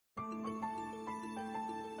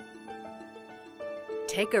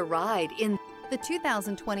Take a ride in the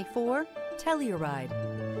 2024 Telluride.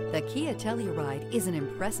 The Kia Telluride is an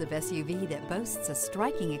impressive SUV that boasts a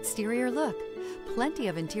striking exterior look, plenty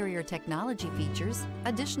of interior technology features,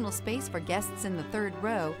 additional space for guests in the third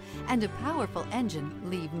row, and a powerful engine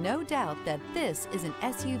leave no doubt that this is an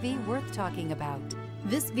SUV worth talking about.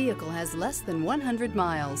 This vehicle has less than 100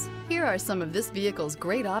 miles. Here are some of this vehicle's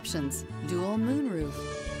great options: dual moonroof,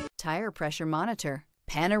 tire pressure monitor,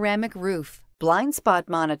 panoramic roof, blind spot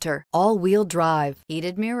monitor, all-wheel drive,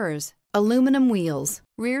 heated mirrors, aluminum wheels,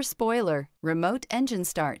 rear spoiler, remote engine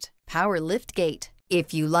start, power lift gate.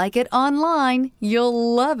 If you like it online,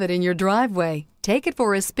 you'll love it in your driveway. Take it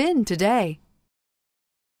for a spin today.